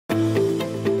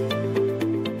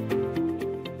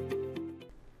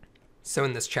So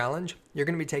in this challenge, you're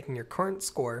going to be taking your current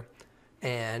score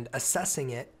and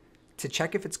assessing it to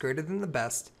check if it's greater than the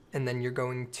best, and then you're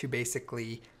going to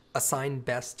basically assign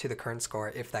best to the current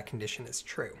score if that condition is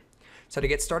true. So to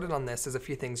get started on this, there's a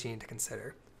few things you need to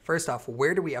consider. First off,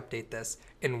 where do we update this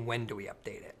and when do we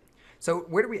update it? So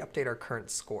where do we update our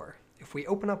current score? If we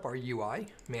open up our UI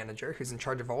manager, who's in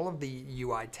charge of all of the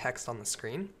UI text on the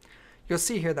screen, you'll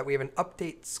see here that we have an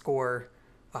update score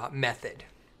method.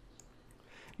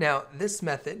 Now, this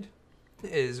method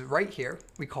is right here.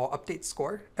 We call update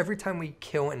score. Every time we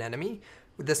kill an enemy,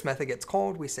 this method gets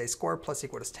called. We say score plus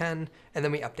equals 10, and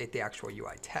then we update the actual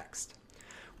UI text.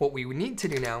 What we need to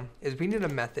do now is we need a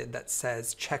method that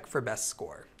says check for best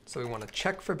score. So we want to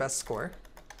check for best score.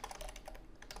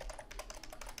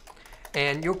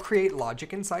 And you'll create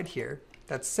logic inside here.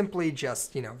 That's simply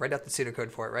just, write out the pseudocode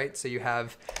for it, right? So you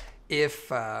have if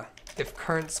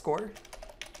current score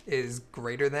is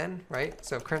greater than, right?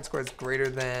 So if current score is greater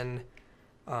than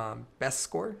best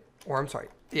score,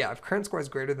 if current score is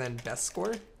greater than best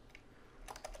score,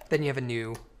 then you have a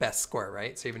new best score,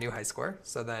 right? So you have a new high score.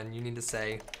 So then you need to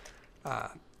say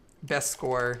best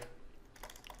score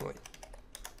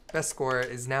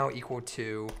is now equal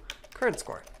to current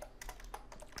score.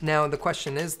 Now the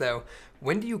question is though,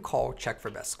 when do you call check for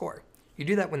best score? You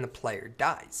do that when the player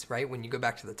dies, right? When you go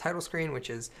back to the title screen,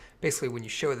 which is basically when you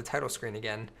show the title screen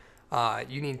again,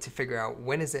 you need to figure out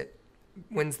when's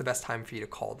the best time for you to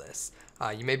call this.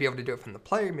 You may be able to do it from the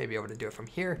player, you may be able to do it from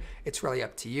here. It's really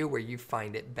up to you where you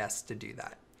find it best to do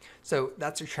that. So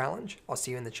that's your challenge. I'll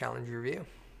see you in the challenge review.